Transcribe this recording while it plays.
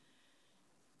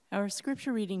Our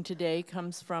scripture reading today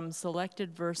comes from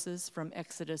selected verses from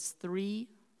Exodus 3,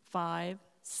 5,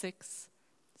 6,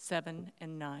 7,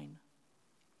 and 9.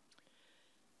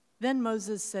 Then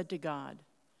Moses said to God,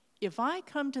 "If I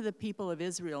come to the people of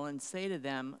Israel and say to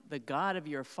them, 'The God of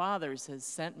your fathers has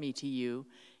sent me to you,'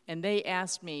 and they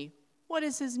ask me, 'What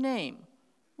is his name?'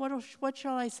 What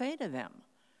shall I say to them?"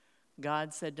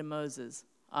 God said to Moses,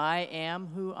 "I am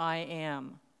who I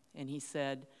am." And he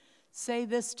said, "Say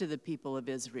this to the people of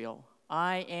Israel,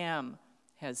 'I am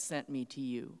has sent me to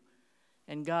you.'"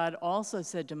 And God also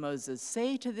said to Moses,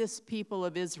 "Say to this people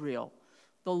of Israel,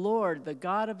 'The Lord, the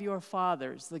God of your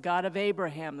fathers, the God of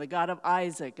Abraham, the God of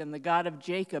Isaac, and the God of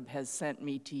Jacob has sent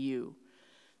me to you.'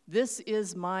 This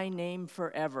is my name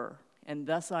forever, and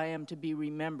thus I am to be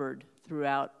remembered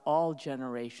throughout all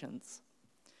generations."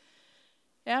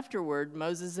 Afterward,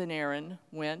 Moses and Aaron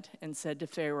went and said to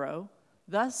Pharaoh,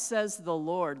 "Thus says the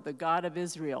Lord, the God of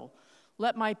Israel,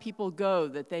 'Let my people go,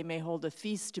 that they may hold a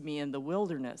feast to me in the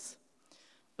wilderness.'"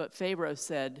 But Pharaoh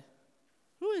said,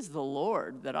 "Who is the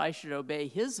Lord, that I should obey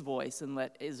his voice and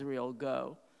let Israel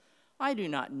go? I do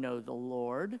not know the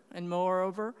Lord, and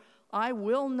moreover, I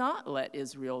will not let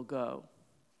Israel go."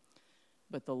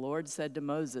 But the Lord said to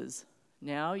Moses,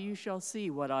 "Now you shall see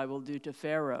what I will do to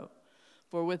Pharaoh.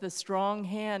 For with a strong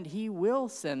hand he will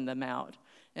send them out,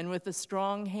 and with a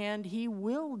strong hand he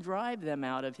will drive them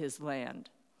out of his land."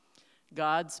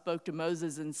 God spoke to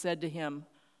Moses and said to him,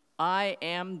 "I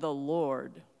am the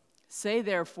Lord. Say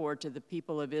therefore to the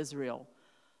people of Israel,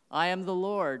 'I am the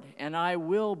Lord, and I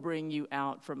will bring you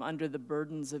out from under the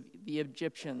burdens of the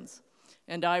Egyptians,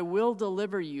 and I will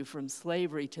deliver you from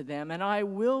slavery to them, and I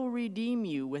will redeem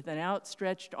you with an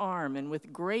outstretched arm and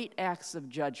with great acts of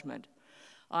judgment.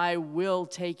 I will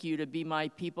take you to be my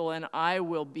people, and I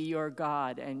will be your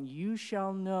God, and you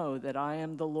shall know that I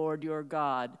am the Lord your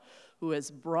God, who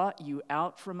has brought you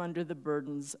out from under the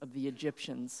burdens of the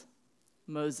Egyptians."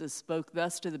 Moses spoke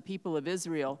thus to the people of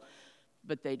Israel,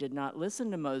 but they did not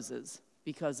listen to Moses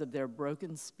because of their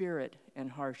broken spirit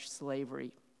and harsh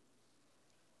slavery.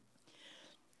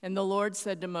 And the Lord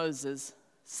said to Moses,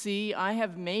 "See, I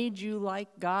have made you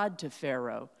like God to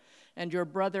Pharaoh, and your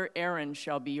brother Aaron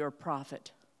shall be your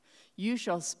prophet. You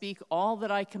shall speak all that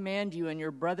I command you, and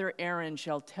your brother Aaron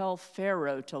shall tell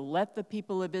Pharaoh to let the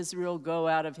people of Israel go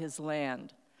out of his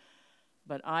land.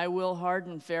 But I will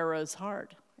harden Pharaoh's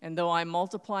heart, and though I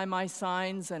multiply my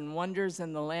signs and wonders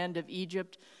in the land of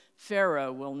Egypt,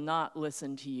 Pharaoh will not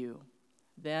listen to you.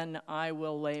 Then I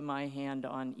will lay my hand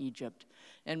on Egypt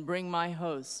and bring my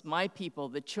hosts, my people,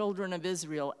 the children of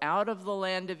Israel, out of the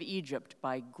land of Egypt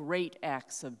by great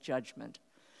acts of judgment.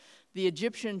 The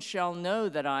Egyptians shall know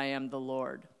that I am the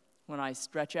Lord when I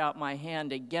stretch out my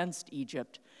hand against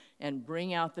Egypt and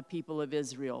bring out the people of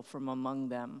Israel from among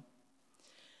them."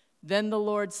 Then the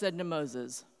Lord said to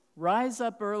Moses, "Rise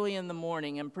up early in the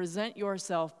morning and present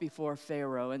yourself before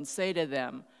Pharaoh and say to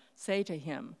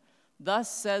him,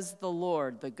 'Thus says the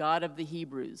Lord, the God of the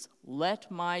Hebrews, let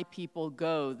my people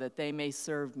go that they may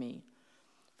serve me.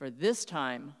 For this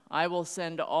time I will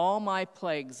send all my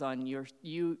plagues on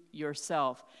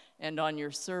yourself and on your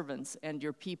servants and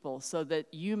your people, so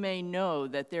that you may know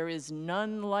that there is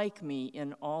none like me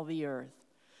in all the earth.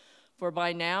 For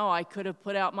by now I could have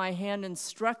put out my hand and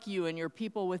struck you and your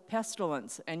people with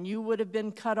pestilence, and you would have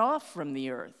been cut off from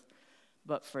the earth.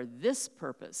 But for this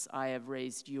purpose I have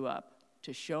raised you up,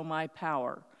 to show my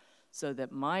power, so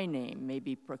that my name may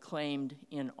be proclaimed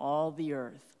in all the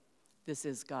earth.'" This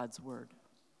is God's word.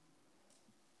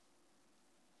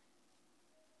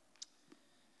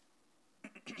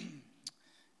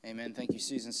 Amen. Thank you,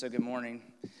 Susan. So good morning.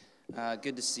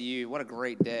 Good to see you. What a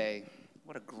great day.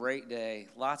 What a great day.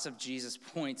 Lots of Jesus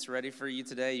points ready for you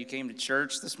today. You came to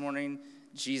church this morning.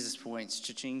 Jesus points.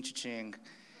 Cha-ching, cha-ching.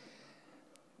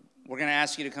 We're going to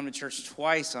ask you to come to church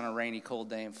twice on a rainy, cold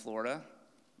day in Florida.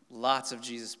 Lots of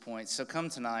Jesus points. So come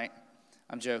tonight.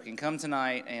 I'm joking. Come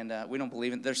tonight, and we don't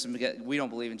believe in. We don't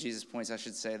believe in Jesus points. I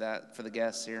should say that for the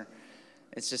guests here.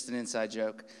 It's just an inside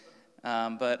joke.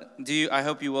 But I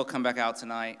hope you will come back out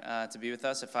tonight to be with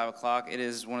us at 5 o'clock. It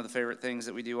is one of the favorite things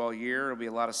that we do all year. It'll be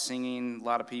a lot of singing, a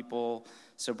lot of people.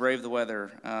 So brave the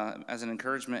weather as an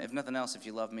encouragement. If nothing else, if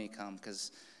you love me, come,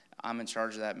 because I'm in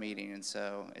charge of that meeting. And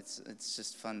so it's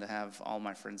just fun to have all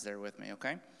my friends there with me,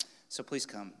 okay? So please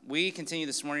come. We continue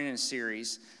this morning in a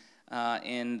series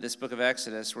in this book of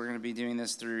Exodus. We're going to be doing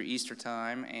this through Easter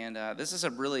time. And this is a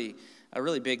really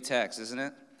big text, isn't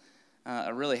it?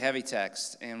 A really heavy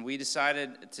text, and we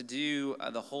decided to do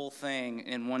the whole thing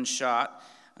in one shot,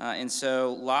 and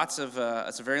so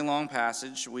it's a very long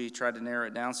passage. We tried to narrow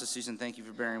it down, so Susan, thank you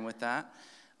for bearing with that.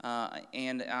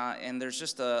 And there's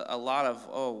just a lot of,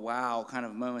 oh, wow, kind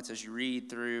of moments as you read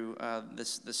through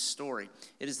this story.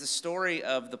 It is the story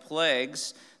of the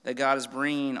plagues that God is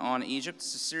bringing on Egypt.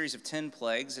 It's a series of 10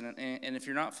 plagues, and if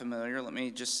you're not familiar, let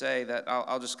me just say that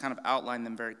I'll just kind of outline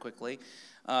them very quickly.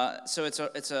 So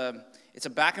it's a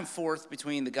back and forth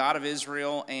between the God of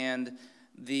Israel and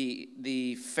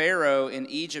the Pharaoh in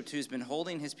Egypt, who's been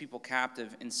holding his people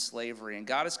captive in slavery. And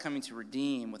God is coming to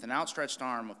redeem with an outstretched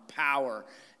arm of power.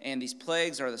 And these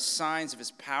plagues are the signs of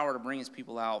his power to bring his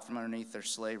people out from underneath their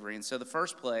slavery. And so the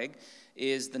first plague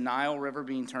is the Nile River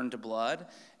being turned to blood.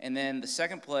 And then the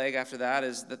second plague after that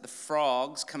is that the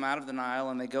frogs come out of the Nile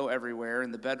and they go everywhere,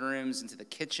 in the bedrooms, into the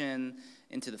kitchen,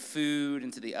 into the food,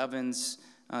 into the ovens.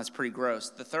 It's pretty gross.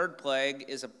 The third plague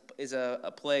is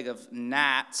a plague of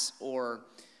gnats or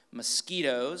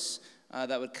mosquitoes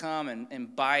that would come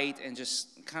and bite and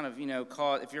just kind of,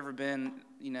 cause, if you've ever been,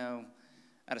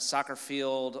 at a soccer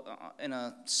field in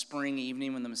a spring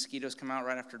evening when the mosquitoes come out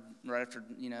right after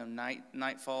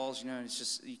night falls, it's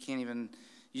just, you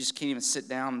just can't even sit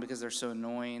down because they're so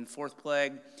annoying. Fourth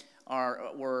plague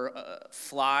were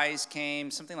flies came,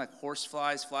 something like horse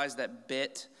flies that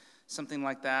bit, something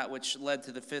like that, which led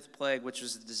to the fifth plague, which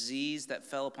was a disease that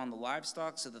fell upon the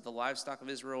livestock, so that the livestock of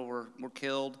Israel were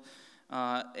killed.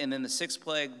 And then the sixth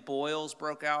plague, boils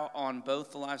broke out on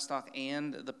both the livestock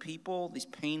and the people, these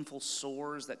painful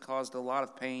sores that caused a lot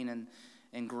of pain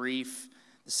and grief.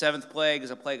 The seventh plague is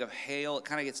a plague of hail. It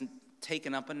kind of gets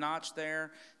taken up a notch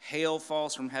there. Hail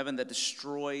falls from heaven that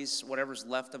destroys whatever's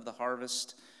left of the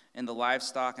harvest and the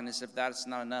livestock. And as if that's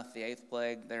not enough, the eighth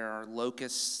plague, there are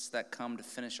locusts that come to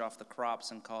finish off the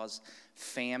crops and cause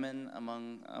famine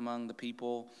among the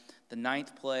people. The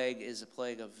ninth plague is a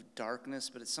plague of darkness,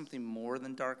 but it's something more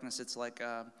than darkness. It's like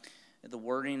the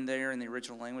wording there in the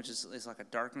original language is like a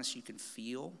darkness you can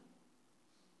feel.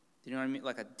 Do you know what I mean?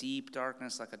 Like a deep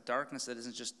darkness, like a darkness that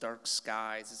isn't just dark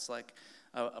skies. It's like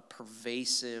a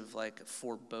pervasive, like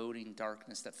foreboding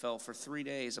darkness that fell for 3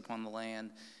 days upon the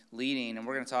land, leading, and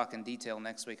we're going to talk in detail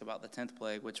next week about the 10th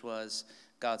plague, which was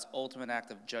God's ultimate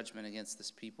act of judgment against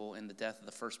this people in the death of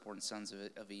the firstborn sons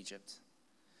of Egypt.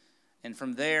 And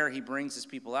from there, he brings his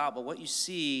people out. But what you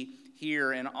see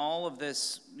here in all of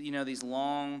this, these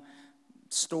long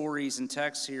stories and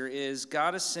texts here, is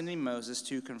God is sending Moses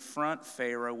to confront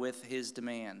Pharaoh with his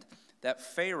demand that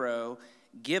Pharaoh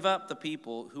give up the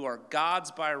people who are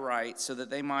God's by right so that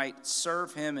they might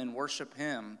serve him and worship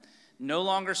him, no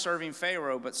longer serving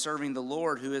Pharaoh, but serving the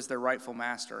Lord, who is their rightful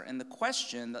master. And the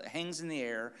question that hangs in the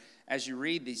air as you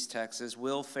read these texts is,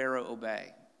 will Pharaoh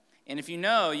obey? And if you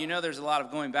know there's a lot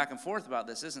of going back and forth about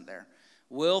this, isn't there?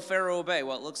 Will Pharaoh obey?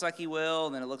 Well, it looks like he will,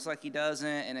 and then it looks like he doesn't,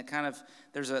 and it kind of,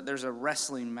 there's a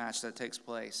wrestling match that takes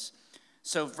place.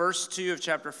 So verse 2 of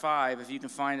chapter 5, if you can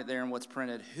find it there in what's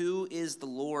printed, who is the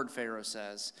Lord, Pharaoh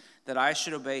says, that I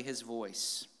should obey his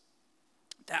voice?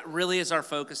 That really is our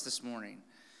focus this morning.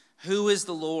 Who is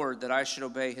the Lord that I should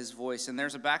obey his voice? And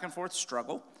there's a back and forth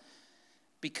struggle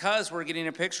because we're getting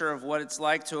a picture of what it's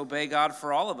like to obey God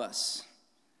for all of us.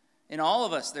 In all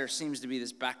of us, there seems to be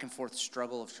this back and forth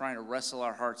struggle of trying to wrestle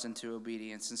our hearts into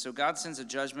obedience. And so God sends a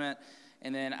judgment,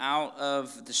 and then out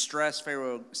of distress,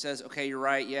 Pharaoh says, okay, you're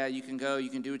right, yeah, you can go, you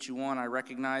can do what you want. I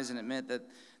recognize and admit that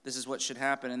this is what should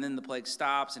happen. And then the plague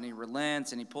stops, and he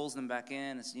relents, and he pulls them back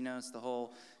in. It's the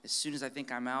whole, as soon as I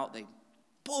think I'm out, they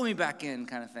pull me back in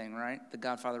kind of thing, right? The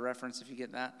Godfather reference, if you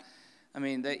get that. I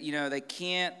mean, they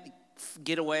can't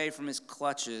get away from his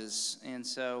clutches. And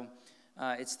so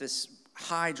it's this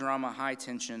high drama, high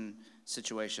tension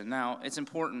situation. Now, it's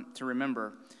important to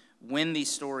remember when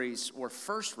these stories were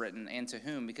first written and to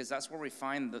whom, because that's where we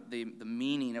find the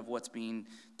meaning of what's being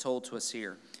told to us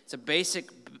here. It's a basic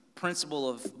principle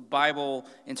of Bible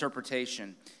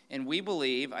interpretation. And we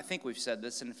believe, I think we've said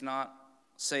this, and if not,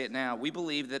 say it now, we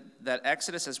believe that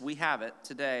Exodus as we have it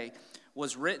today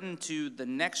was written to the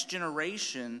next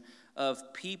generation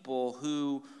of people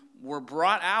who were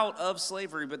brought out of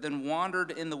slavery, but then wandered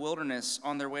in the wilderness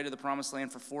on their way to the promised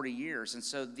land for 40 years. And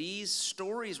so these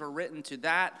stories were written to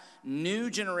that new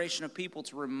generation of people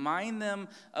to remind them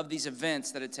of these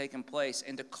events that had taken place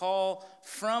and to call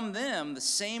from them the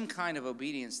same kind of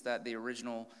obedience that the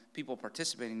original people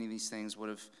participating in these things would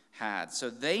have had.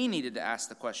 So they needed to ask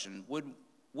the question,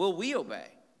 will we obey?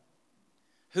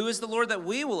 Who is the Lord that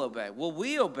we will obey? Will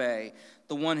we obey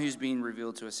the one who's being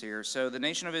revealed to us here? So the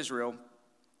nation of Israel,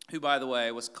 who, by the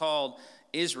way, was called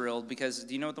Israel because,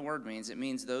 do you know what the word means? It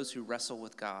means those who wrestle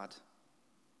with God.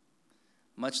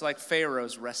 Much like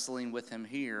Pharaoh's wrestling with him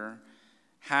here,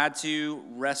 had to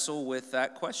wrestle with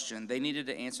that question. They needed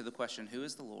to answer the question, who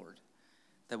is the Lord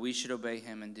that we should obey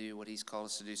him and do what he's called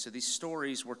us to do. So these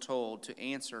stories were told to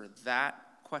answer that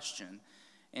question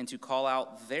and to call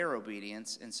out their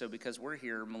obedience. And so because we're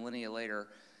here millennia later,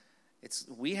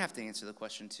 we have to answer the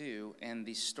question too. And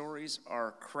these stories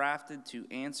are crafted to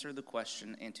answer the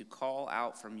question and to call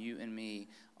out from you and me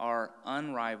our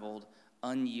unrivaled,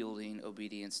 unyielding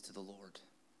obedience to the Lord.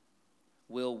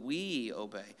 Will we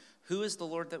obey? Who is the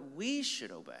Lord that we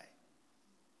should obey?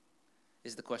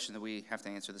 Is the question that we have to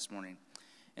answer this morning.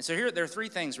 And so here, there are three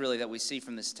things really that we see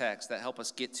from this text that help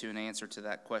us get to an answer to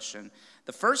that question.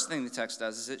 The first thing the text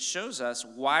does is it shows us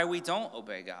why we don't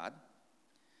obey God.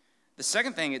 The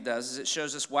second thing it does is it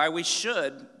shows us why we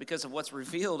should, because of what's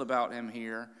revealed about him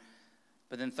here.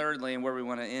 But then thirdly, and where we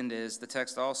want to end is, the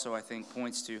text also, I think,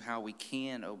 points to how we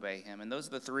can obey him. And those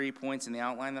are the 3 points in the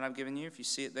outline that I've given you, if you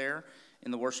see it there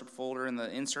in the worship folder in the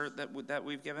insert that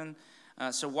we've given.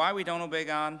 So why we don't obey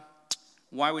God,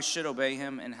 why we should obey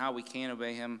him, and how we can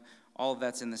obey him, all of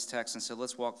that's in this text. And so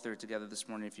let's walk through it together this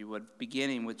morning, if you would,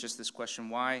 beginning with just this question,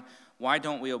 why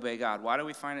don't we obey God? Why do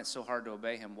we find it so hard to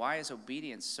obey him? Why is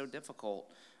obedience so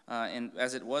difficult? And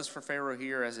as it was for Pharaoh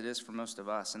here, as it is for most of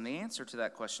us. And the answer to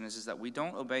that question is that we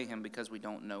don't obey him because we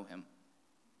don't know him.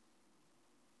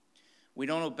 We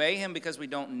don't obey him because we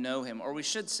don't know him. Or we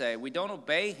should say, we don't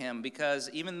obey him because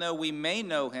even though we may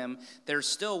know him, there's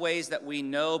still ways that we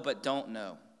know but don't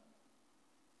know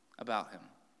about him.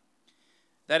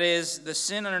 That is, the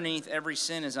sin underneath every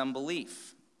sin is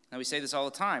unbelief. Now, we say this all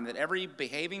the time, that every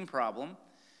behaving problem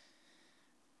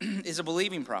is a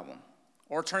believing problem.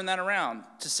 Or turn that around,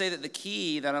 to say that the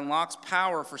key that unlocks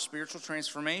power for spiritual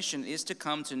transformation is to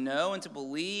come to know and to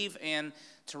believe and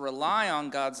to rely on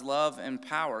God's love and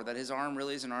power, that his arm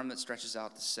really is an arm that stretches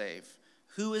out to save.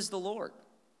 Who is the Lord?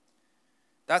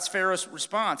 That's Pharaoh's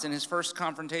response in his first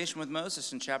confrontation with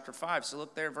Moses in chapter 5. So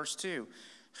look there, verse 2.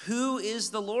 Who is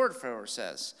the Lord, Pharaoh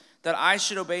says, that I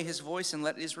should obey his voice and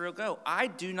let Israel go? I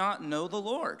do not know the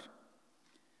Lord.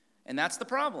 And that's the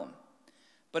problem.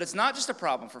 But it's not just a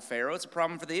problem for Pharaoh, it's a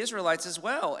problem for the Israelites as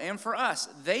well, and for us.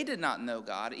 They did not know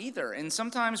God either, and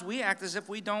sometimes we act as if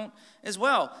we don't as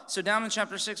well. So down in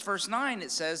chapter 6, verse 9, it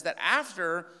says that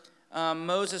after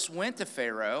Moses went to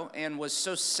Pharaoh and was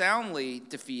so soundly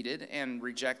defeated and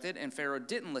rejected, and Pharaoh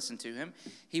didn't listen to him,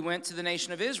 he went to the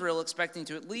nation of Israel expecting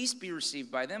to at least be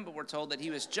received by them, but we're told that he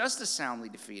was just as soundly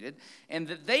defeated, and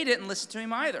that they didn't listen to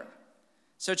him either.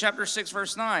 So chapter 6,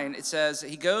 verse 9, it says,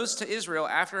 he goes to Israel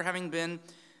after having been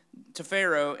to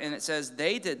Pharaoh, and it says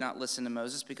they did not listen to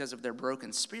Moses because of their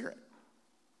broken spirit.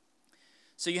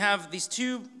 So you have these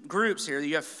two groups here.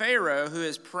 You have Pharaoh, who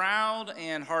is proud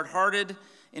and hard-hearted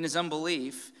in his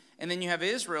unbelief, and then you have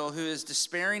Israel, who is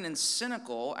despairing and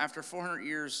cynical after 400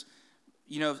 years,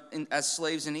 as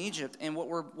slaves in Egypt. And what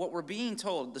we're being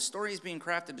told, the story is being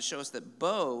crafted to show us that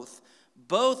both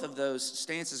of those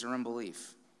stances are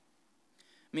unbelief.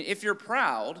 I mean, if you're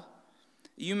proud,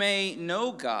 you may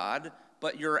know God,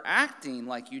 but you're acting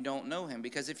like you don't know him.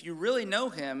 Because if you really know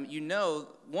him,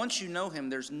 once you know him,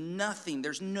 there's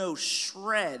no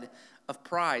shred of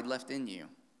pride left in you.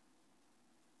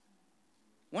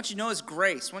 Once you know his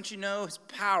grace, once you know his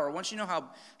power, once you know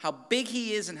how big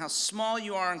he is and how small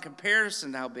you are in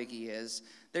comparison to how big he is,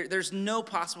 there's no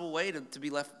possible way to be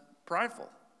left prideful.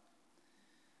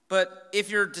 But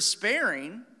if you're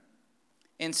despairing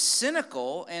and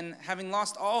cynical and having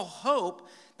lost all hope,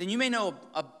 then you may know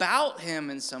about him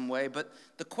in some way, but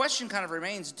the question kind of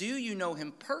remains, do you know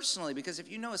him personally? Because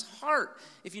if you know his heart,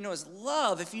 if you know his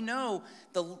love, if you know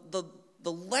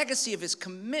the legacy of his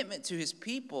commitment to his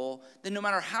people, then no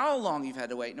matter how long you've had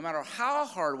to wait, no matter how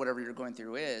hard whatever you're going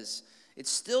through is, it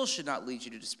still should not lead you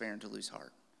to despair and to lose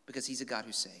heart, because he's a God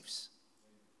who saves.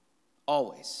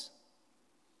 Always.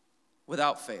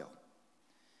 Without fail.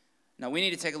 Now, we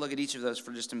need to take a look at each of those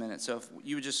for just a minute. So if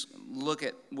you would just look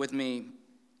with me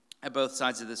at both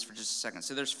sides of this for just a second.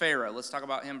 So there's Pharaoh. Let's talk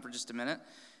about him for just a minute.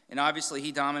 And obviously,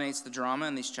 he dominates the drama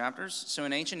in these chapters. So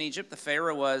in ancient Egypt, the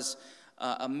Pharaoh was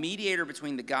a mediator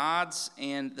between the gods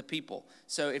and the people.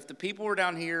 So if the people were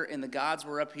down here and the gods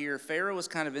were up here, Pharaoh was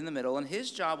kind of in the middle. And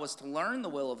his job was to learn the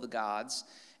will of the gods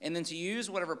and then to use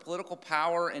whatever political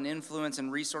power and influence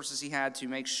and resources he had to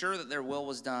make sure that their will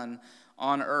was done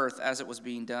on earth as it was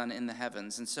being done in the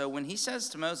heavens. And so when he says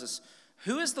to Moses,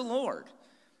 who is the Lord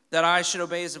that I should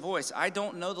obey his voice? I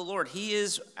don't know the Lord. He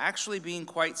is actually being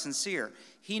quite sincere.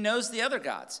 He knows the other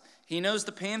gods. He knows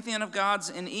the pantheon of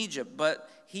gods in Egypt, but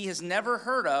he has never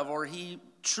heard of, or he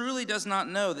truly does not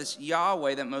know this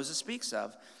Yahweh that Moses speaks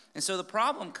of. And so the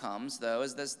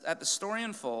as the story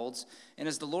unfolds, and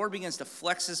as the Lord begins to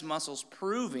flex his muscles,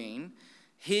 proving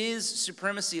his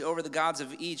supremacy over the gods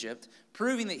of Egypt,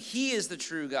 proving that he is the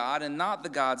true God and not the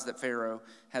gods that Pharaoh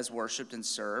has worshipped and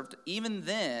served. Even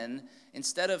then,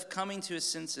 instead of coming to his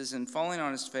senses and falling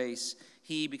on his face,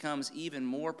 he becomes even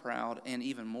more proud and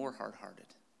even more hard-hearted.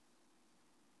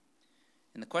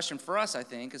 And the question for us, I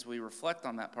think, as we reflect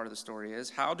on that part of the story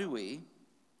is, how do we,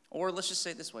 or let's just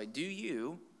say it this way, do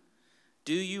you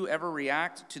ever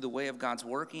react to the way of God's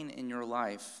working in your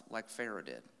life like Pharaoh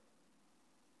did?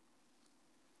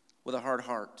 With a hard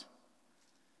heart.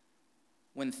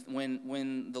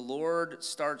 When the Lord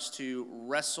starts to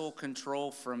wrestle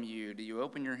control from you, do you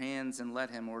open your hands and let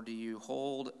him, or do you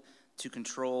hold to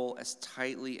control as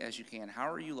tightly as you can?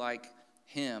 How are you like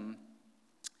him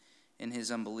in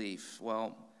his unbelief?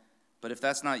 Well, but if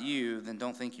that's not you, then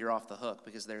don't think you're off the hook,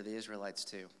 because they're the Israelites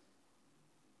too.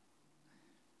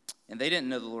 And they didn't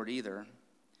know the Lord either,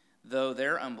 though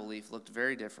their unbelief looked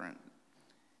very different.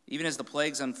 Even as the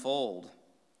plagues unfold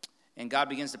and God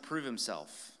begins to prove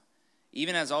himself,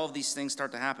 even as all of these things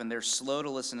start to happen, they're slow to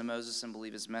listen to Moses and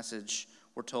believe his message,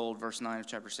 we're told, verse 9 of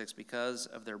chapter 6, because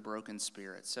of their broken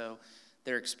spirit. So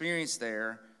their experience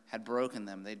there had broken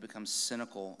them. They'd become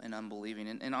cynical and unbelieving.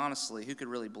 And honestly, who could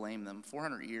really blame them?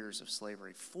 400 years of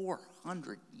slavery.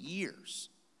 400 years.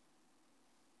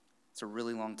 It's a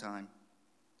really long time.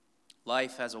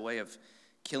 Life has a way of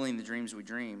killing the dreams we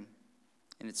dream.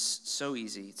 And it's so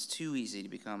easy. It's too easy to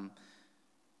become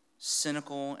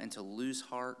cynical and to lose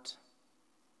heart.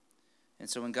 And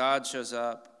so when God shows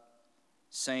up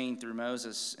saying through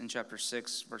Moses in chapter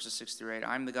 6, verses 6 through 8,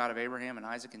 I'm the God of Abraham and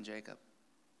Isaac and Jacob.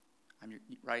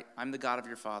 I'm the God of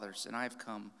your fathers, and I have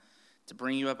come to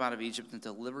bring you up out of Egypt and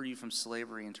deliver you from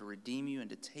slavery and to redeem you and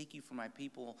to take you from my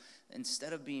people.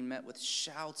 Instead of being met with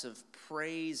shouts of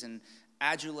praise and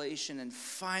adulation, and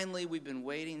finally we've been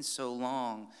waiting so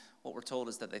long, what we're told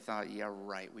is that they thought, yeah,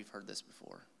 right, we've heard this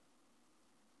before.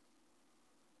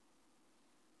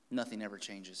 Nothing ever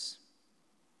changes.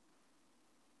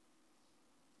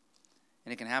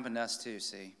 And it can happen to us too,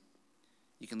 see.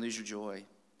 You can lose your joy.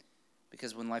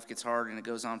 Because when life gets hard and it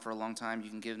goes on for a long time, you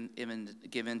can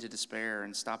give in to despair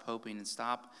and stop hoping and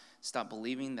stop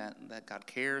believing that God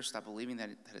cares, stop believing that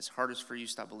his heart is for you,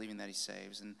 stop believing that he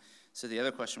saves. And so the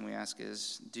other question we ask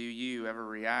is, do you ever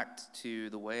react to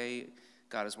the way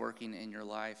God is working in your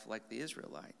life like the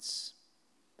Israelites?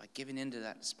 By giving in to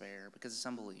that despair because it's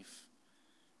unbelief.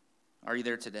 Are you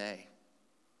there today?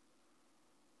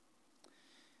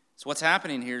 So what's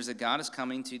happening here is that God is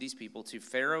coming to these people, to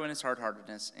Pharaoh and his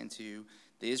hard-heartedness, and to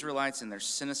the Israelites and their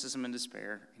cynicism and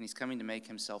despair, and he's coming to make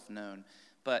himself known.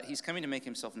 But he's coming to make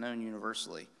himself known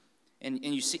universally. And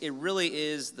you see, it really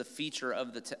is the feature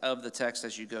of the text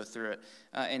as you go through it.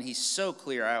 And he's so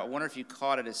clear. I wonder if you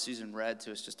caught it as Susan read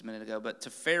to us just a minute ago. But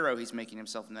to Pharaoh, he's making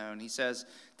himself known. He says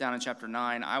down in chapter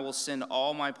 9, I will send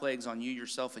all my plagues on you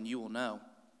yourself, and you will know.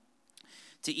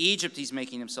 To Egypt, he's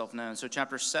making himself known. So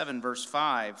chapter 7, verse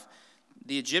 5,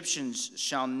 the Egyptians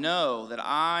shall know that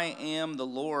I am the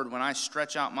Lord when I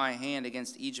stretch out my hand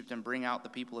against Egypt and bring out the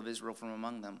people of Israel from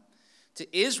among them.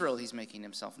 To Israel, he's making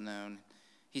himself known.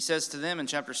 He says to them in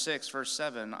chapter 6, verse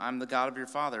 7, I'm the God of your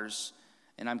fathers,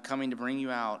 and I'm coming to bring you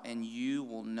out, and you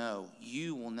will know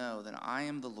that I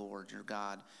am the Lord your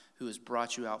God who has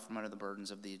brought you out from under the burdens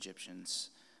of the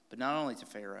Egyptians. But not only to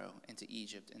Pharaoh and to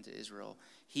Egypt and to Israel,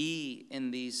 he,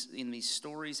 in these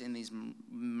stories, in these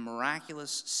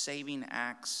miraculous saving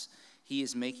acts, he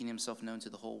is making himself known to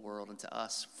the whole world and to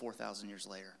us 4,000 years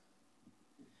later.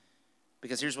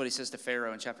 Because here's what he says to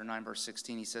Pharaoh in chapter 9, verse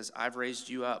 16. He says, I've raised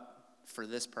you up for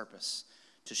this purpose,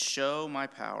 to show my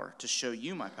power, to show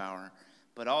you my power,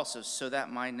 but also so that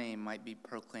my name might be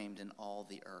proclaimed in all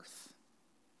the earth.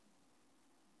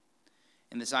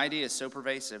 And this idea is so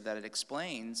pervasive that it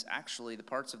explains actually the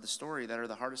parts of the story that are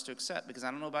the hardest to accept. Because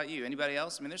I don't know about you, anybody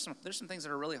else? I mean, there's some things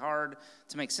that are really hard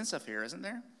to make sense of here, isn't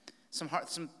there? Some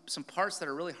parts that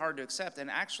are really hard to accept.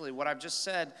 And actually, what I've just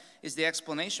said is the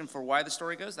explanation for why the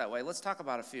story goes that way. Let's talk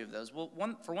about a few of those. Well,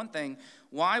 for one thing,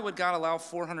 why would God allow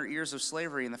 400 years of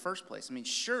slavery in the first place? I mean,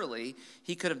 surely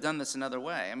he could have done this another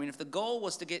way. I mean, if the goal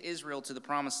was to get Israel to the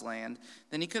promised land,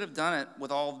 then he could have done it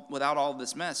without all of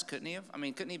this mess, couldn't he have? I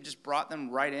mean, couldn't he have just brought them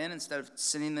right in instead of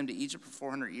sending them to Egypt for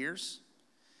 400 years?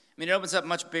 I mean, it opens up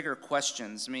much bigger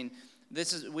questions. I mean,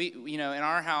 in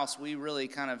our house, we really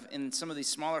kind of, in some of these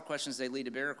smaller questions, they lead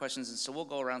to bigger questions. And so we'll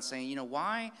go around saying,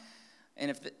 why?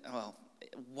 And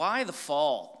why the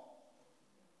fall?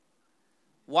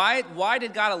 Why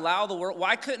did God allow the world?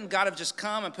 Why couldn't God have just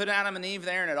come and put Adam and Eve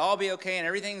there and it'd all be okay and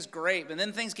everything's great? But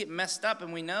then things get messed up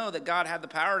and we know that God had the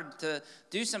power to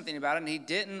do something about it and he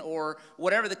didn't, or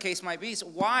whatever the case might be. So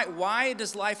why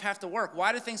does life have to work?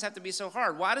 Why do things have to be so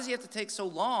hard? Why does he have to take so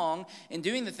long in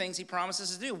doing the things he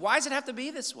promises to do? Why does it have to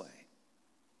be this way?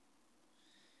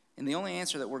 And the only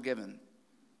answer that we're given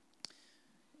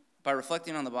by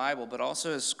reflecting on the Bible, but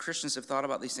also as Christians have thought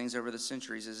about these things over the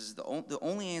centuries, is the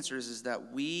only answer is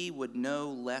that we would know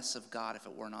less of God if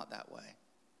it were not that way.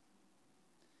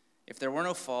 If there were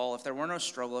no fall, if there were no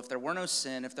struggle, if there were no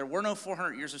sin, if there were no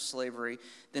 400 years of slavery,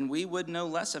 then we would know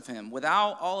less of him.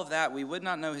 Without all of that, we would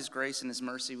not know his grace and his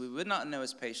mercy. We would not know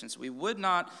his patience. We would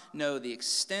not know the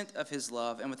extent of his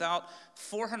love. And without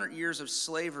 400 years of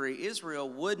slavery, Israel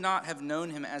would not have known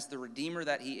him as the Redeemer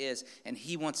that he is, and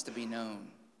he wants to be known.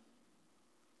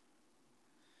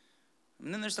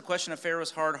 And then there's the question of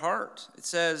Pharaoh's hard heart. It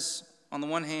says, on the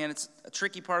one hand, it's a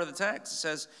tricky part of the text. It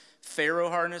says, Pharaoh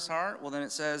hardened his heart. Well, then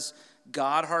it says,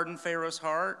 God hardened Pharaoh's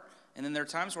heart. And then there are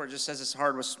times where it just says his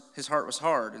heart was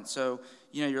hard. And so,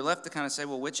 you're left to kind of say,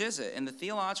 well, which is it? And the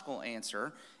theological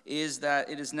answer is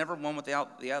that it is never one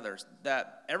without the others.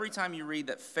 That every time you read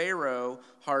that Pharaoh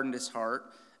hardened his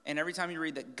heart, and every time you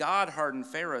read that God hardened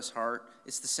Pharaoh's heart,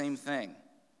 it's the same thing.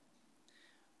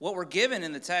 What we're given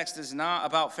in the text is not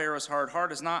about Pharaoh's hard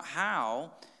heart, is not how.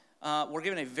 We're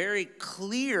given a very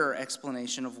clear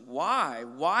explanation of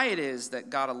why it is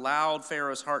that God allowed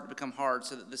Pharaoh's heart to become hard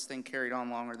so that this thing carried on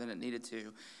longer than it needed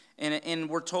to. And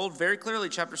we're told very clearly,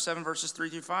 chapter 7, verses 3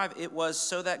 through 5, it was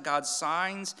so that God's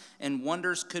signs and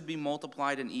wonders could be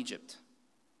multiplied in Egypt,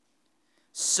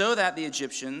 so that the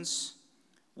Egyptians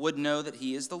would know that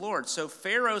he is the Lord. So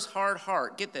Pharaoh's hard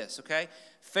heart, get this, okay?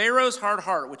 Pharaoh's hard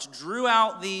heart, which drew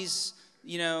out these,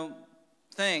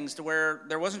 things to where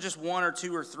there wasn't just 1 or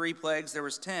 2 or 3 plagues, there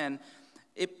was 10.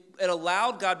 It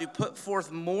allowed God to put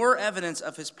forth more evidence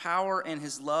of his power and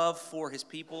his love for his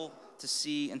people to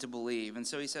see and to believe. And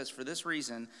so he says, for this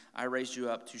reason, I raised you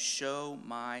up to show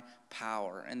my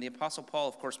power. And the Apostle Paul,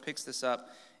 of course, picks this up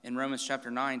in Romans chapter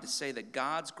 9 to say that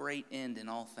God's great end in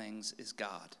all things is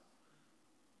God.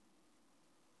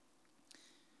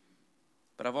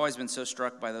 But I've always been so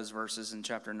struck by those verses in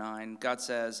chapter 9. God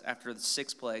says, after the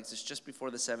 6 plagues, it's just before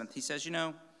the 7th, he says,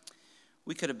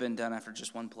 we could have been done after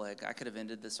just 1 plague. I could have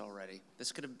ended this already.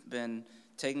 This could have been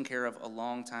taken care of a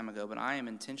long time ago, but I am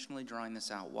intentionally drawing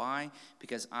this out. Why?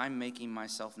 Because I'm making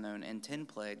myself known, and 10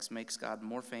 plagues makes God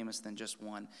more famous than just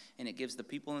 1, and it gives the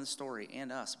people in the story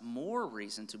and us more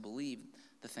reason to believe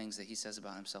the things that he says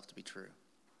about himself to be true.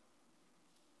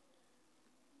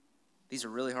 These are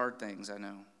really hard things, I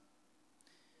know.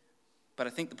 But I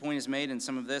think the point is made in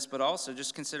some of this, but also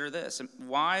just consider this.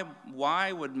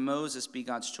 Why would Moses be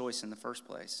God's choice in the first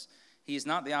place? He is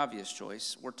not the obvious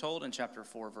choice. We're told in chapter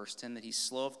 4, verse 10, that he's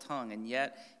slow of tongue, and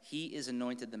yet he is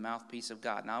anointed the mouthpiece of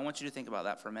God. Now, I want you to think about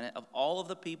that for a minute. Of all of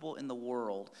the people in the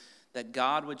world that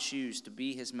God would choose to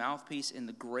be his mouthpiece in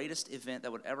the greatest event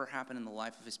that would ever happen in the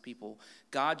life of his people,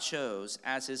 God chose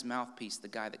as his mouthpiece the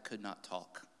guy that could not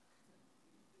talk.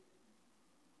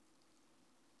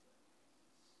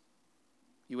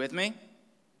 You with me?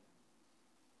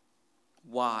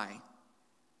 Why?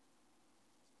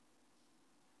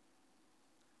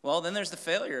 Well, then there's the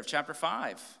failure of chapter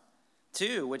 5,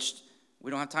 too, which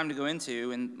we don't have time to go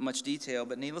into in much detail,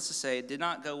 but needless to say, it did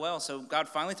not go well. So God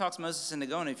finally talks Moses into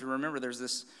going. If you remember, there's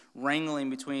this wrangling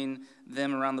between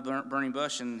them around the burning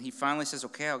bush, and he finally says,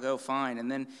 okay, I'll go, fine. And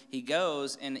then he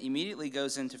goes and immediately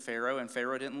goes into Pharaoh, and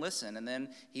Pharaoh didn't listen. And then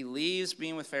he leaves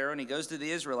being with Pharaoh, and he goes to the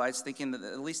Israelites thinking that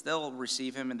at least they'll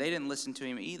receive him, and they didn't listen to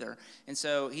him either. And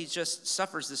so he just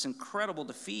suffers this incredible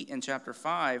defeat in chapter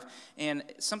 5, and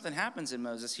something happens in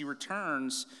Moses. He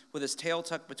returns with his tail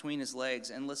tucked between his legs,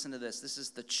 and listen to this. This is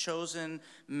the chosen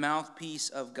mouthpiece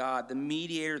of God, the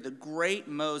mediator, the great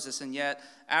Moses, and yet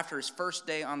after his first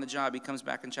day on the job, he comes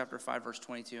back in chapter 5, verse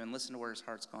 22, and listen to where his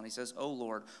heart's gone. He says, "Oh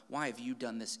Lord, why have you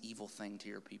done this evil thing to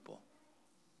your people?"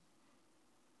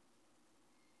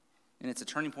 And it's a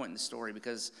turning point in the story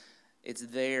because it's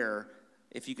there.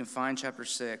 If you can find chapter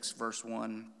 6, verse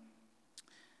 1,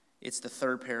 it's the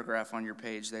third paragraph on your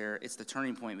page there. It's the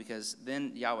turning point because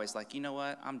then Yahweh's like, you know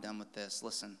what? I'm done with this.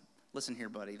 Listen here,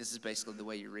 buddy. This is basically the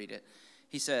way you read it.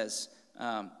 He says,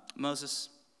 Moses,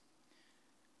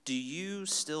 do you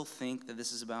still think that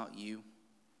this is about you?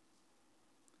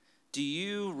 Do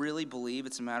you really believe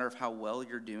it's a matter of how well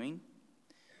you're doing?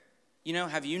 You know,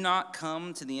 have you not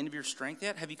come to the end of your strength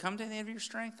yet? Have you come to the end of your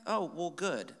strength? Oh, well,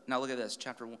 good. Now look at this,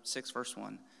 chapter 6, verse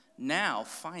 1. now,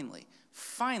 finally,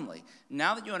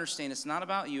 now that you understand it's not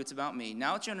about you, it's about me.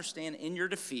 Now that you understand in your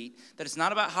defeat that it's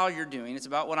not about how you're doing, it's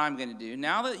about what I'm going to do.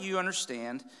 Now that you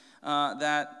understand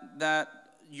that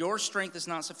your strength is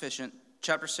not sufficient,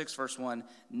 chapter 6, verse 1,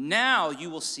 now you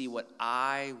will see what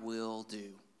I will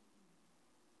do.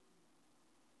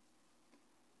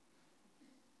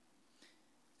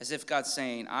 As if God's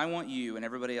saying, I want you and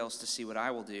everybody else to see what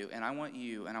I will do, and I want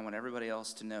you and I want everybody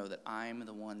else to know that I'm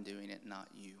the one doing it, not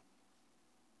you.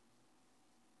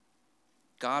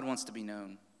 God wants to be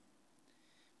known,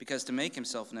 because to make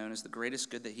himself known is the greatest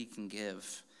good that he can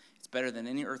give. It's better than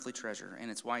any earthly treasure,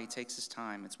 and it's why he takes his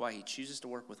time. It's why he chooses to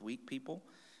work with weak people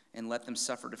and let them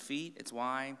suffer defeat. It's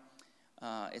why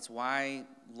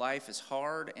life is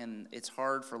hard, and it's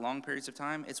hard for long periods of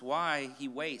time. It's why he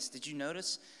waits. Did you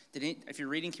notice? If you're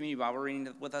reading Community Bible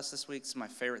reading with us this week, it's my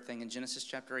favorite thing. In Genesis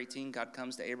chapter 18, God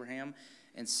comes to Abraham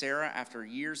and Sarah after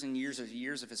years and years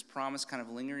of his promise kind of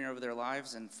lingering over their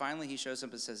lives. And finally he shows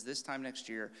up and says, this time next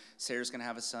year, Sarah's going to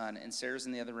have a son. And Sarah's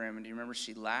in the other room. And do you remember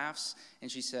she laughs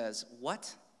and she says,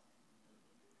 what?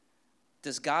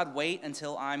 Does God wait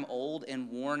until I'm old and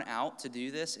worn out to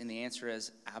do this? And the answer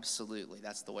is absolutely.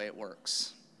 That's the way it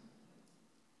works.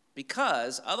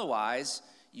 Because otherwise,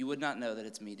 you would not know that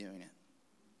it's me doing it.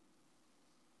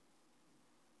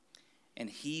 And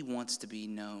he wants to be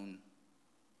known.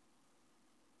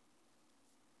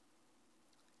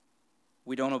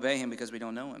 We don't obey him because we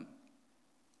don't know him.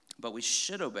 But we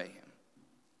should obey him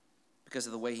because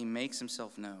of the way he makes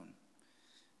himself known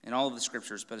in all of the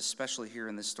scriptures, but especially here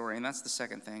in this story. And that's the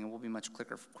second thing, and we'll be much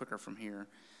quicker from here.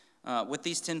 With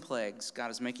these 10 plagues, God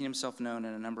is making himself known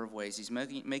in a number of ways. He's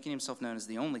making himself known as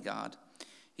the only God.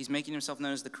 He's making himself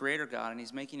known as the creator God, and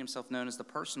he's making himself known as the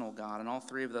personal God. And all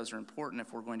three of those are important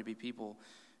if we're going to be people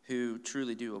who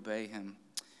truly do obey him.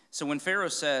 So when Pharaoh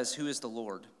says, who is the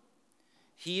Lord?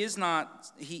 He is not,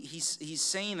 he's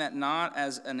saying that not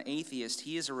as an atheist,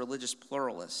 he is a religious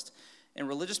pluralist. And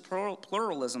religious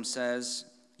pluralism says,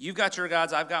 you've got your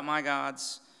gods, I've got my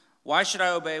gods. Why should I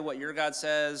obey what your God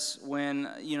says when,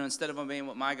 instead of obeying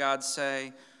what my gods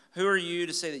say? Who are you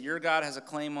to say that your God has a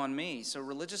claim on me? So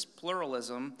religious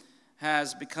pluralism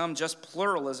has become just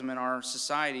pluralism in our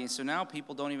society. So now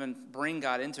people don't even bring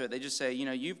God into it. They just say,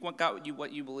 you've got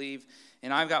what you believe,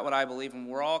 and I've got what I believe, and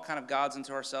we're all kind of gods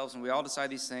unto ourselves, and we all decide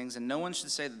these things, and no one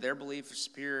should say that their belief is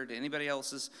superior to anybody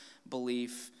else's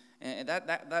belief. And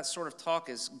that sort of talk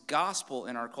is gospel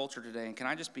in our culture today. And can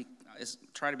I just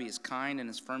try to be as kind and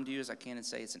as firm to you as I can and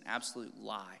say it's an absolute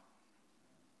lie.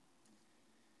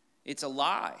 It's a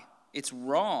lie. It's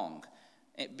wrong.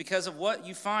 Because of what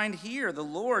you find here, the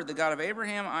Lord, the God of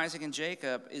Abraham, Isaac, and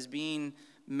Jacob, is being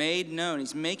made known.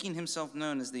 He's making himself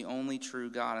known as the only true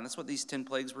God. And that's what these 10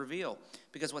 plagues reveal.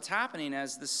 Because what's happening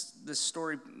as this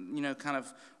story, kind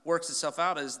of works itself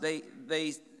out is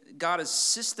God is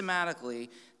systematically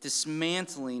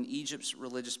dismantling Egypt's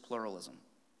religious pluralism.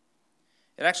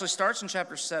 It actually starts in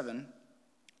chapter 7,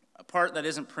 a part that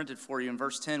isn't printed for you in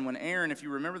verse 10, when Aaron, if you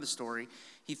remember the story,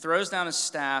 he throws down his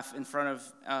staff in front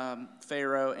of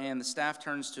Pharaoh, and the staff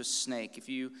turns to a snake. If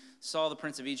you saw the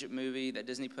Prince of Egypt movie that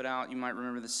Disney put out, you might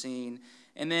remember the scene.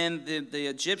 And then the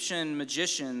Egyptian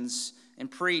magicians and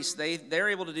priests, they're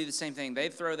able to do the same thing. They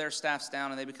throw their staffs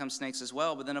down, and they become snakes as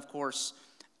well. But then, of course,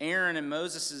 Aaron and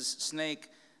Moses' snake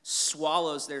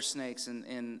swallows their snakes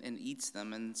and eats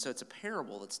them. And so it's a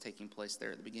parable that's taking place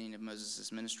there at the beginning of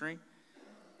Moses' ministry.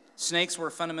 Snakes were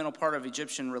a fundamental part of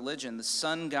Egyptian religion. The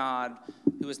sun god,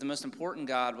 who was the most important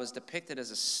god, was depicted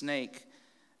as a snake.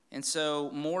 And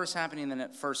so more is happening than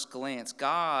at first glance.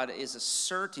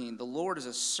 The Lord is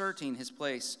asserting his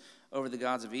place over the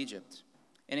gods of Egypt.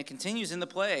 And it continues in the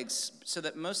plagues, so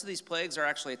that most of these plagues are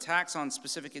actually attacks on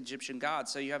specific Egyptian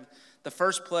gods. So you have the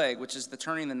first plague, which is the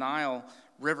turning the Nile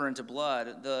River into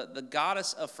blood. The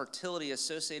goddess of fertility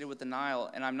associated with the Nile,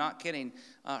 and I'm not kidding,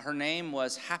 her name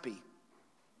was Happy.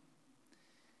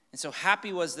 And so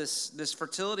Happy was this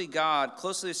fertility god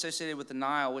closely associated with the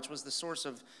Nile, which was the source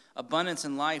of abundance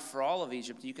and life for all of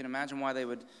Egypt. You can imagine why they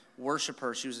would worship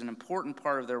her. She was an important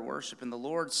part of their worship. And the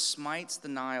Lord smites the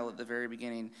Nile at the very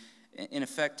beginning, in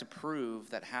effect to prove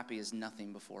that Happy is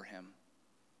nothing before him.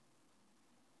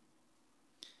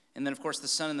 And then, of course, the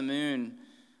sun and the moon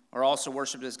are also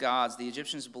worshipped as gods. The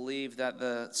Egyptians believed that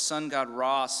the sun god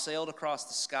Ra sailed across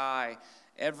the sky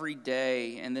every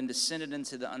day and then descended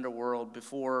into the underworld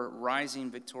before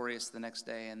rising victorious the next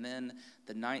day. And then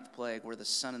the ninth plague, where the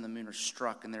sun and the moon are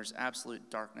struck and there's absolute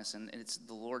darkness, and it's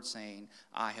the Lord saying,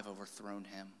 I have overthrown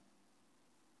him.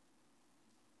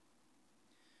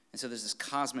 And so there's this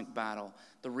cosmic battle.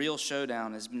 The real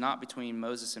showdown is not between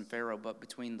Moses and Pharaoh, but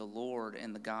between the Lord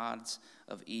and the gods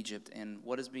of Egypt. And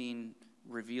what is being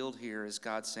revealed here is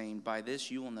God saying, by this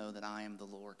you will know that I am the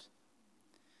Lord.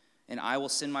 And I will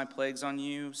send my plagues on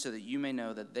you so that you may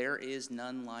know that there is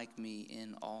none like me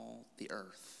in all the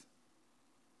earth.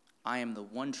 I am the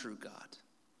one true God.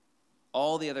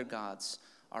 All the other gods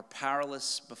are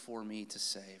powerless before me to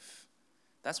save.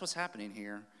 That's what's happening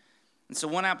here. And so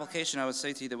one application I would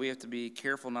say to you that we have to be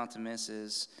careful not to miss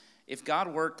is, if God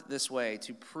worked this way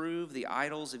to prove the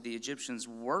idols of the Egyptians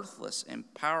worthless and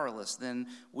powerless, then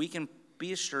we can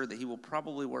be assured that he will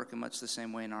probably work in much the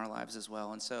same way in our lives as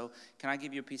well. And so can I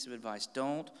give you a piece of advice?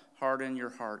 Don't harden your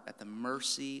heart at the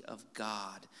mercy of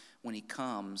God when he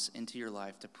comes into your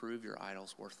life to prove your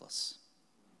idols worthless.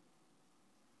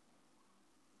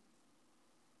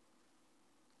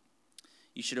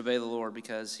 You should obey the Lord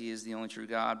because he is the only true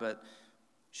God, but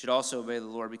you should also obey the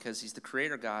Lord because he's the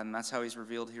creator God, and that's how he's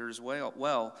revealed here as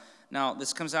well. Now,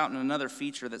 this comes out in another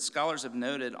feature that scholars have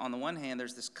noted. On the one hand,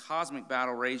 there's this cosmic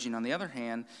battle raging. On the other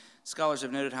hand, scholars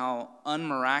have noted how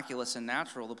unmiraculous and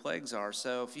natural the plagues are.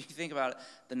 So if you think about it,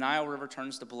 the Nile River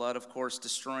turns to blood, of course,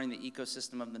 destroying the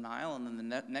ecosystem of the Nile, and then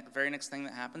the very next thing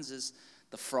that happens is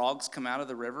the frogs come out of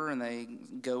the river, and they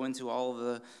go into all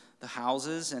of the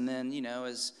houses, and then,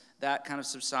 as that kind of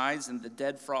subsides and the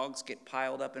dead frogs get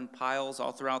piled up in piles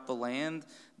all throughout the land,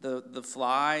 the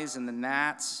flies and the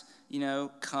gnats,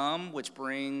 come, which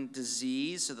bring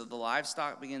disease so that the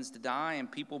livestock begins to die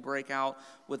and people break out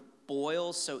with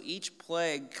boils. So each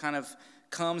plague kind of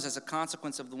comes as a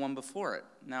consequence of the one before it.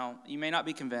 Now, you may not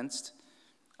be convinced.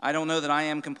 I don't know that I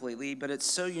am completely, but it's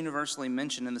so universally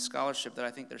mentioned in the scholarship that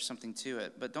I think there's something to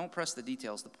it. But don't press the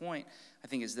details. The point, I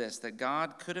think, is this, that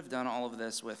God could have done all of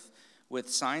this with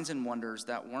signs and wonders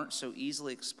that weren't so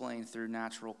easily explained through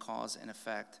natural cause and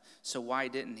effect. So why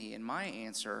didn't he? And my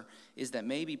answer is that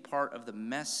maybe part of the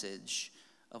message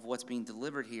of what's being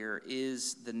delivered here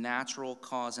is the natural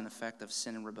cause and effect of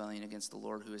sin and rebellion against the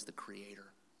Lord, who is the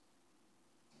creator.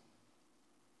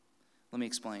 Let me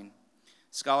explain.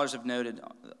 Scholars have noted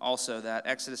also that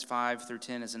Exodus 5 through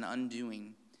 10 is an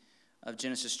undoing of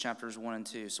Genesis chapters 1 and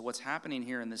 2. So what's happening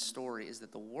here in this story is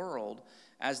that the world,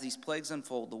 as these plagues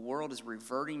unfold, the world is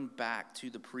reverting back to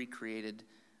the pre-created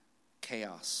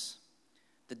chaos.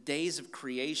 The days of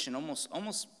creation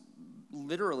almost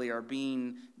literally are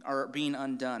being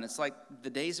undone. It's like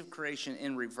the days of creation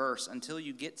in reverse until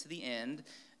you get to the end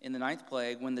in the ninth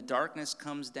plague, when the darkness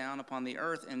comes down upon the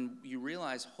earth and you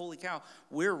realize, holy cow,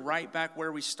 we're right back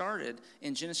where we started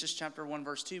in Genesis chapter 1,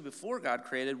 verse 2, before God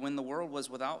created, when the world was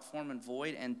without form and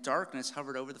void and darkness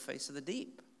hovered over the face of the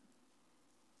deep.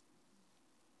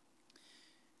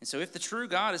 And so if the true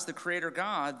God is the creator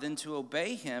God, then to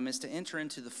obey him is to enter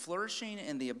into the flourishing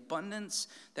and the abundance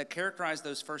that characterize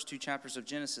those first two chapters of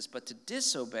Genesis. But to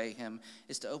disobey him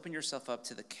is to open yourself up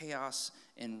to the chaos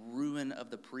and ruin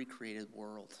of the pre-created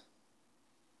world.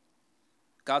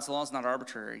 God's law is not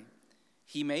arbitrary.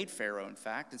 He made Pharaoh, in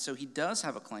fact, and so he does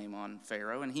have a claim on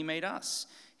Pharaoh, and he made us.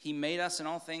 He made us in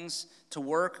all things to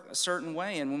work a certain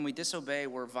way, and when we disobey,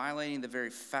 we're violating the very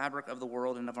fabric of the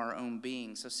world and of our own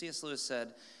being. So C.S. Lewis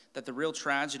said that the real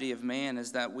tragedy of man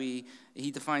is that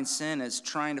he defined sin as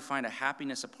trying to find a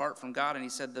happiness apart from God, and he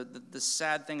said the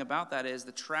sad thing about that is,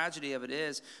 the tragedy of it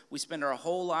is, we spend our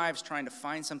whole lives trying to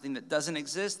find something that doesn't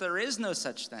exist. There is no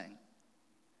such thing.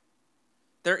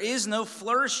 There is no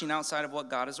flourishing outside of what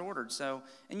God has ordered. So,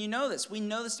 and you know this. We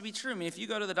know this to be true. I mean, if you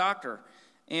go to the doctor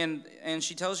and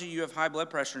she tells you you have high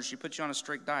blood pressure and she puts you on a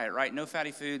strict diet, right? No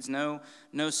fatty foods, no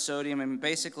sodium. I mean,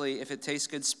 basically, if it tastes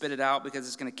good, spit it out because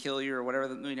it's going to kill you or whatever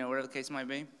the case might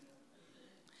be.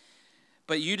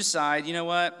 But you decide, you know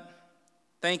what?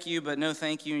 Thank you, but no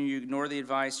thank you, and you ignore the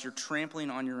advice. You're trampling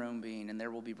on your own being, and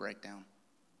there will be breakdown.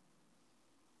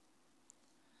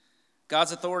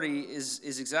 God's authority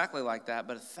is exactly like that,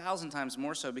 but 1,000 times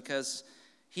more so, because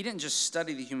he didn't just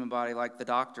study the human body like the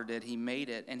doctor did. He made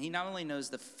it, and he not only knows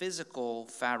the physical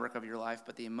fabric of your life,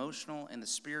 but the emotional and the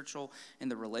spiritual and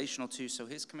the relational too. So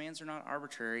his commands are not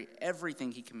arbitrary.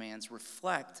 Everything he commands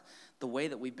reflect the way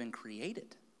that we've been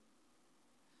created.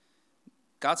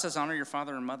 God says, honor your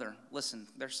father and mother. Listen,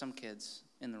 there's some kids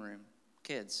in the room.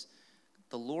 Kids,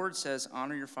 the Lord says,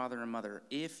 honor your father and mother.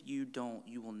 If you don't,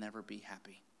 you will never be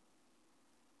happy.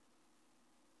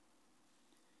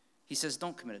 He says,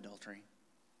 don't commit adultery.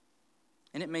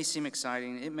 And it may seem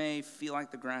exciting. It may feel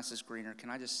like the grass is greener. Can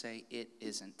I just say, it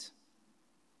isn't.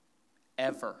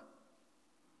 Ever.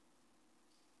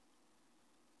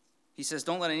 He says,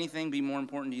 don't let anything be more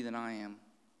important to you than I am.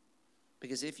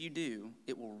 Because if you do,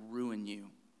 it will ruin you.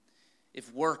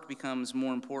 If work becomes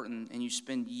more important and you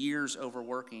spend years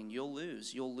overworking, you'll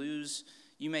lose.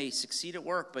 You may succeed at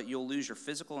work, but you'll lose your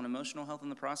physical and emotional health in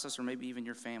the process, or maybe even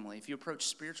your family. If you approach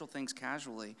spiritual things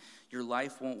casually, your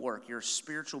life won't work. You're a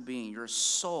spiritual being. You're a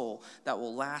soul that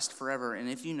will last forever. And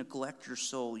if you neglect your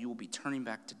soul, you will be turning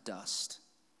back to dust.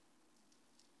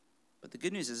 But the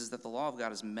good news is that the law of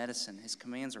God is medicine. His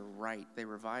commands are right. They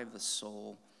revive the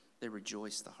soul. They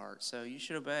rejoice the heart. So you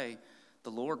should obey the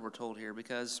Lord, we're told here,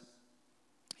 because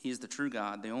he is the true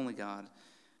God, the only God,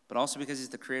 but also because he's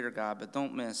the creator God. But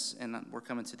don't miss, and we're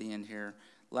coming to the end here,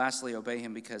 lastly, obey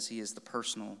him because he is the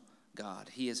personal God.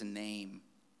 He is a name.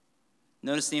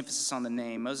 Notice the emphasis on the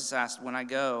name. Moses asked, when I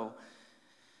go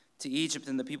to Egypt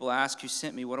and the people ask who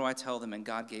sent me, what do I tell them? And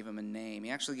God gave him a name. He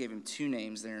actually gave him two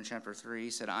names there in chapter 3. He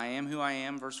said, I am who I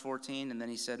am, verse 14. And then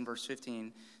he said in verse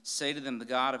 15, say to them, the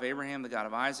God of Abraham, the God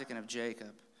of Isaac, and of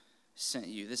Jacob sent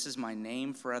you. This is my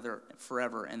name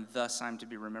forever, and thus I'm to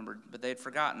be remembered. But they had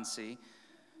forgotten, see.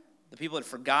 The people had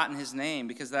forgotten his name,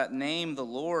 because that name, the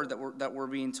Lord, that we're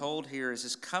being told here is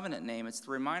his covenant name. It's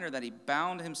the reminder that he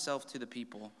bound himself to the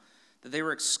people, that they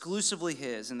were exclusively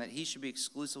his and that he should be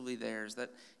exclusively theirs, that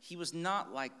he was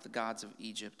not like the gods of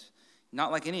Egypt,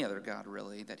 not like any other god,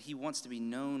 really, that he wants to be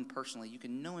known personally. You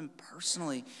can know him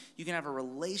personally. You can have a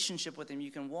relationship with him.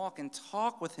 You can walk and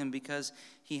talk with him because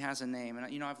he has a name.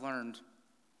 And,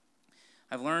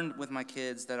 I've learned with my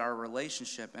kids that our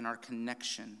relationship and our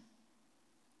connection,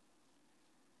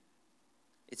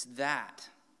 it's that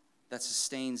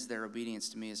sustains their obedience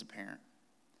to me as a parent.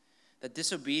 That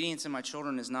disobedience in my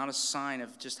children is not a sign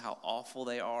of just how awful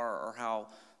they are or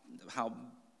how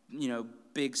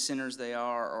big sinners they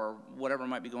are or whatever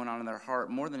might be going on in their heart.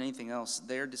 More than anything else,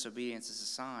 their disobedience is a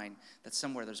sign that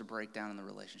somewhere there's a breakdown in the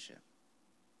relationship.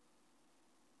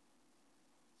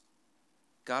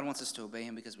 God wants us to obey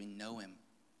him because we know him,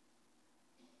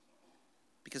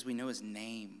 because we know his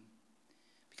name,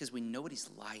 because we know what he's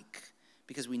like,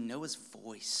 because we know his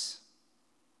voice,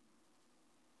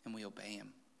 and we obey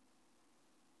him.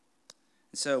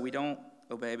 And so we don't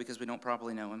obey because we don't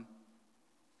properly know him.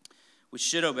 We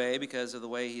should obey because of the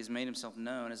way he's made himself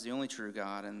known as the only true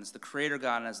God and as the creator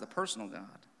God and as the personal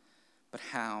God. But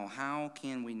how? How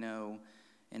can we know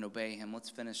and obey him? Let's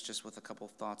finish just with a couple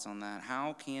of thoughts on that.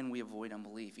 How can we avoid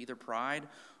unbelief? Either pride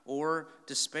or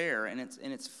despair. And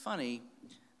it's funny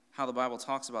how the Bible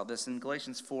talks about this. In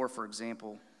Galatians 4, for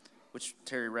example, which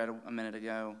Terry read a minute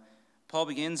ago, Paul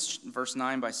begins verse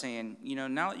 9 by saying,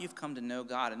 now that you've come to know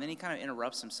God, and then he kind of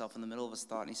interrupts himself in the middle of his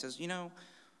thought, and he says,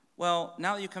 well,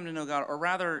 now that you've come to know God, or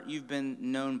rather, you've been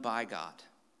known by God.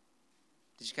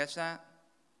 Did you catch that?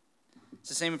 It's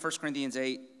the same in 1 Corinthians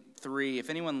 8:3. If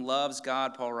anyone loves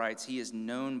God, Paul writes, he is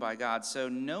known by God. So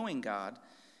knowing God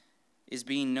is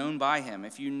being known by him.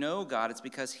 If you know God, it's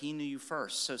because he knew you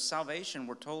first. So salvation,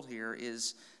 we're told here,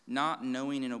 is not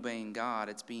knowing and obeying God.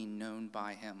 It's being known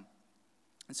by him.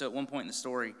 And so at one point in the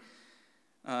story,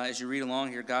 as you read along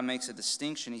here, God makes a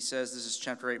distinction. He says, this is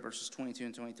chapter 8, verses 22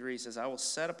 and 23. He says, I will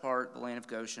set apart the land of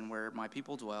Goshen where my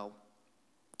people dwell,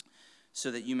 so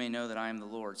that you may know that I am the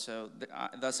Lord. So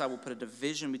thus I will put a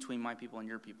division between my people and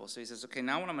your people. So he says, okay,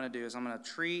 now what I'm going to do is I'm going to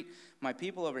treat my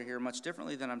people over here much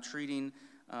differently than I'm treating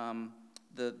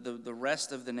the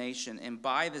rest of the nation. And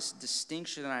by this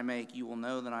distinction that I make, you will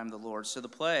know that I'm the Lord. So the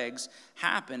plagues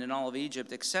happened in all of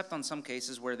Egypt, except on some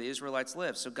cases where the Israelites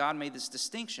lived. So God made this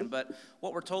distinction. But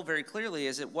what we're told very clearly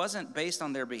is it wasn't based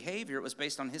on their behavior. It was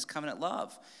based on his covenant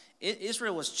love.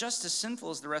 Israel was just as sinful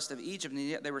as the rest of Egypt, and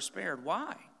yet they were spared.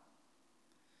 Why?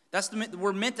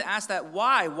 We're meant to ask that.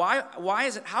 Why? Why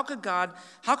is it? How could God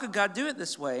do it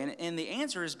this way? And the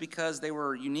answer is because they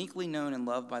were uniquely known and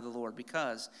loved by the Lord.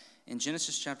 Because in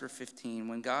Genesis chapter 15,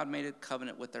 when God made a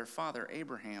covenant with their father,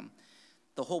 Abraham,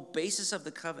 the whole basis of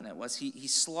the covenant was he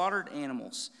slaughtered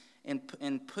animals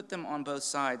and put them on both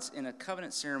sides in a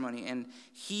covenant ceremony, and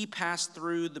he passed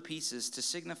through the pieces to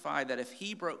signify that if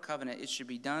he broke covenant, it should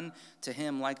be done to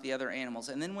him like the other animals.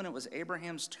 And then when it was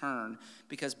Abraham's turn,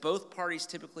 because both parties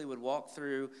typically would walk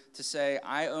through to say,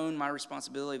 I own my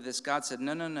responsibility of this, God said,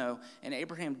 no. And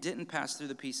Abraham didn't pass through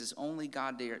the pieces, only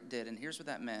God did. And here's what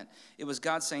that meant. It was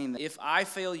God saying that if I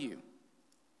fail you,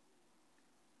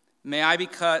 may I be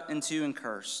cut in two and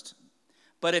cursed.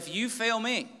 But if you fail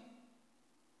me,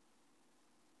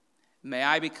 may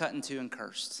I be cut in two and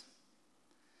cursed.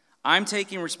 I'm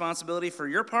taking responsibility for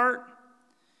your part,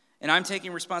 and I'm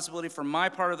taking responsibility for my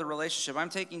part of the relationship.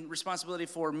 I'm taking responsibility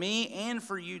for me and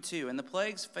for you too. And the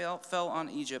plagues fell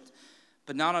on Egypt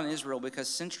But not on Israel, because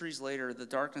centuries later, the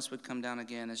darkness would come down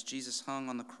again as Jesus hung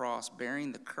on the cross,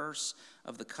 bearing the curse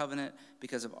of the covenant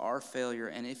because of our failure.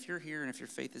 And if you're here and if your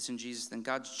faith is in Jesus, then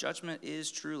God's judgment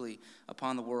is truly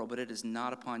upon the world, but it is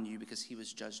not upon you because he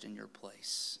was judged in your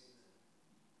place.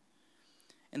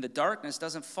 And the darkness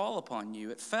doesn't fall upon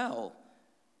you. It fell,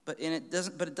 but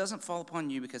it doesn't fall upon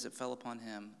you because it fell upon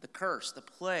him. The curse, the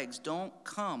plagues don't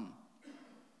come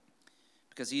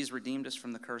because he has redeemed us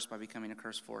from the curse by becoming a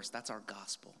curse for us. That's our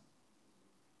gospel.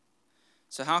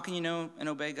 So how can you know and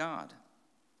obey God?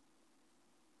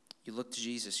 You look to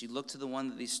Jesus. You look to the one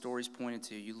that these stories pointed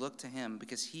to. You look to him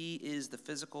because he is the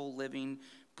physical, living,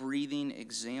 breathing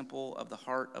example of the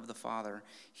heart of the Father.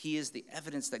 He is the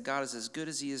evidence that God is as good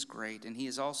as he is great, and he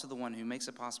is also the one who makes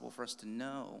it possible for us to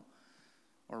know,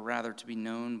 or rather to be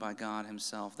known by God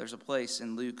himself. There's a place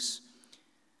in Luke's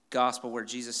gospel where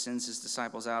Jesus sends his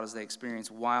disciples out as they experience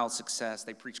wild success.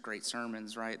 They preach great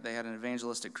sermons, right? They had an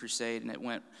evangelistic crusade, and it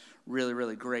went really,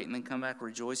 really great, and then come back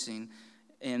rejoicing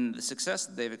in the success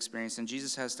that they've experienced. And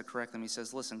Jesus has to correct them. He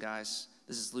says, listen, guys,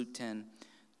 this is Luke 10.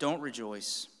 Don't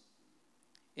rejoice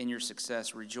in your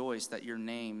success. Rejoice that your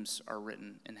names are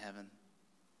written in heaven.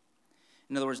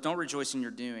 In other words, don't rejoice in your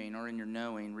doing or in your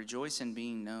knowing. Rejoice in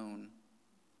being known.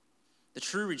 The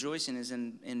true rejoicing is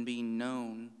in being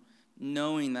known,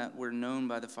 knowing that we're known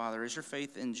by the Father. Is your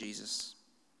faith in Jesus?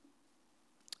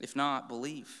 If not,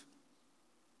 believe.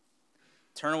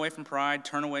 Turn away from pride,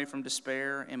 turn away from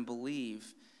despair, and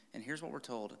believe. And here's what we're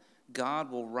told. God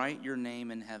will write your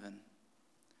name in heaven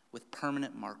with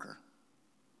permanent marker.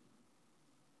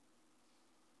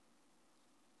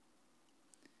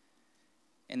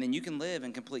 And then you can live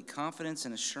in complete confidence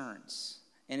and assurance.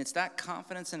 And it's that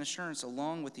confidence and assurance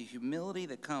along with the humility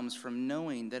that comes from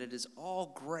knowing that it is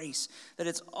all grace, that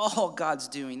it's all God's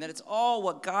doing, that it's all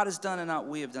what God has done and not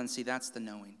we have done. See, that's the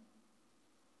knowing.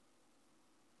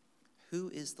 Who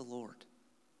is the Lord?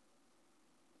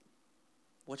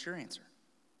 What's your answer?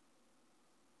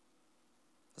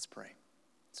 Let's pray.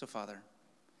 So, Father,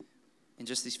 in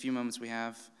just these few moments we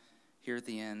have here at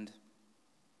the end,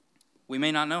 we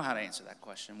may not know how to answer that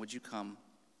question. Would you come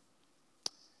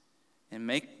and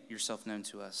make yourself known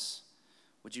to us?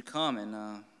 Would you come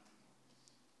and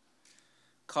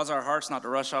cause our hearts not to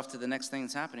rush off to the next thing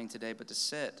that's happening today, but to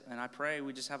sit? And I pray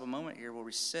we just have a moment here where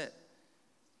we sit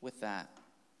with that.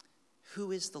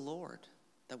 Who is the Lord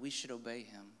that we should obey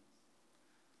him?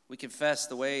 We confess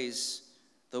the ways,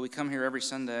 though we come here every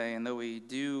Sunday, and though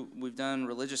we've done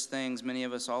religious things, many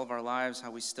of us all of our lives,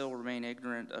 how we still remain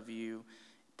ignorant of you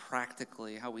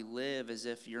practically, how we live as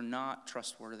if you're not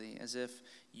trustworthy, as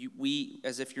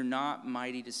if you're not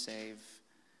mighty to save.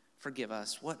 Forgive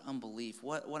us. What unbelief,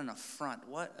 what an affront,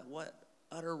 what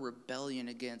utter rebellion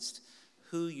against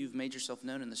who you've made yourself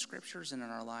known in the scriptures and in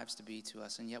our lives to be to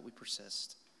us, and yet we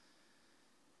persist.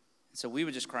 And so we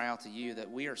would just cry out to you that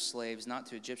we are slaves not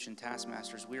to Egyptian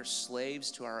taskmasters. We are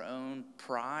slaves to our own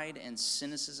pride and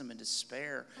cynicism and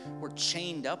despair. We're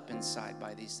chained up inside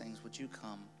by these things. Would you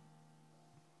come?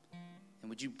 And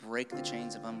would you break the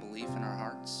chains of unbelief in our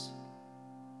hearts?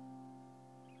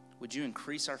 Would you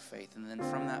increase our faith? And then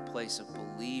from that place of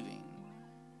believing,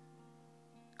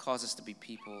 cause us to be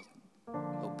people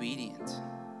obedient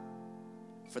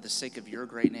for the sake of your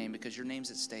great name, because your name's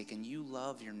at stake and you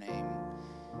love your name,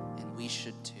 and we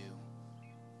should too.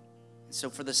 And so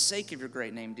for the sake of your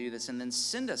great name, do this, and then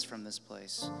send us from this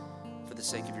place for the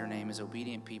sake of your name as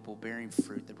obedient people bearing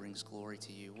fruit that brings glory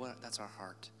to you. That's our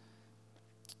heart.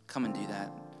 Come and do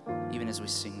that, even as we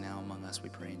sing now among us, we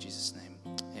pray in Jesus' name.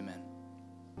 Amen.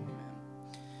 Amen.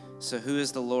 So who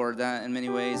is the Lord? That in many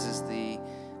ways is the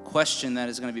question that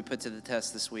is going to be put to the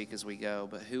test this week as we go.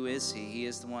 But who is he? He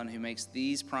is the one who makes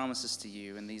these promises to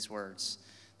you in these words.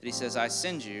 That he says, I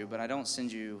send you, but I don't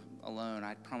send you alone.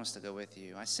 I promise to go with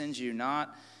you. I send you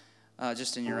not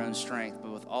just in your own strength,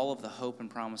 but with all of the hope and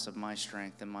promise of my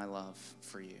strength and my love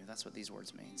for you. That's what these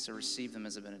words mean. So receive them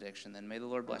as a benediction. Then may the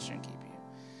Lord bless you and keep you.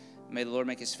 May the Lord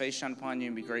make his face shine upon you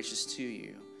and be gracious to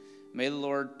you. May the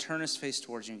Lord turn his face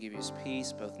towards you and give you his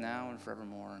peace, both now and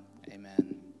forevermore.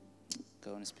 Amen.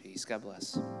 Go in his peace. God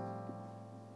bless.